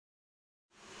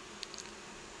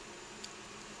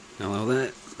Hello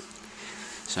there.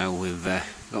 So we've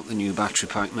got the new battery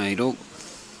pack made up.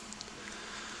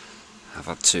 I've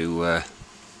had to,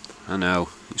 I know,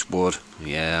 it's wood,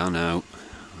 yeah I know,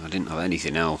 I didn't have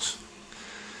anything else.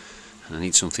 And I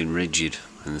need something rigid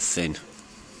and thin.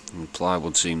 And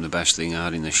plywood seemed the best thing I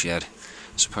had in the shed.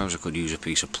 I suppose I could use a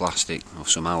piece of plastic or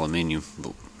some aluminium,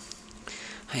 but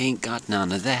I ain't got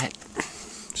none of that.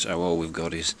 So all we've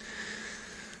got is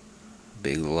a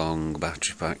big long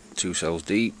battery pack, 2 cells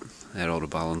deep. They're all the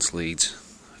balance leads.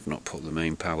 I've not put the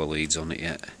main power leads on it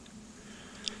yet.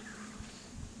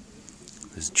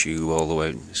 There's a tube all the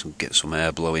way, get some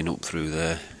air blowing up through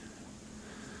there.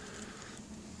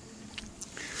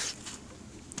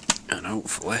 And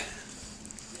hopefully,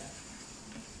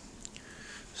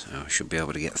 so I should be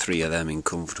able to get 3 of them in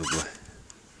comfortably.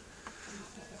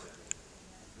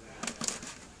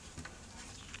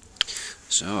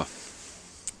 So,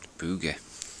 boogie.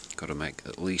 Got to make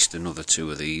at least another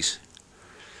 2 of these.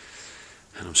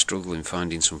 And I'm struggling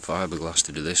finding some fiberglass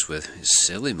to do this with. It's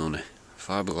silly money.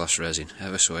 Fiberglass resin,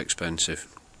 ever so expensive.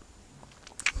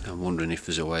 I'm wondering if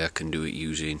there's a way I can do it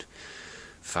using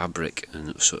fabric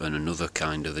and another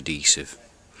kind of adhesive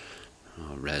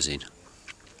or resin,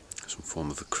 some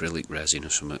form of acrylic resin or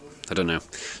something. I don't know,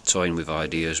 toying with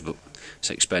ideas, but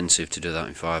it's expensive to do that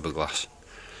in fiberglass.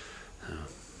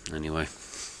 Anyway,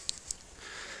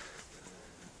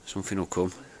 something will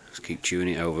come. Let's keep chewing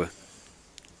it over.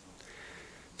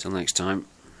 Till next time.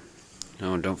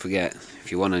 Oh, and don't forget,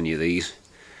 if you want any of these,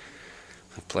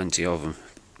 I have plenty of them.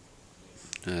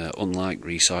 Unlike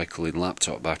recycling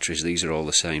laptop batteries, these are all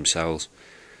the same cells,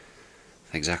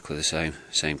 exactly the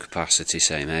same capacity,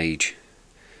 same age,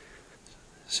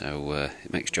 so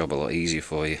it makes job a lot easier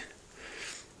for you.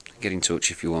 Get in touch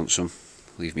if you want some,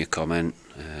 leave me a comment.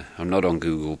 I'm not on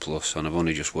Google Plus, and I've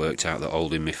only just worked out that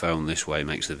holding my phone this way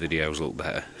makes the videos look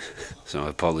better, so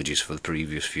apologies for the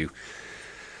previous few.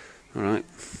 Alright,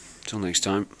 till next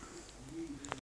time.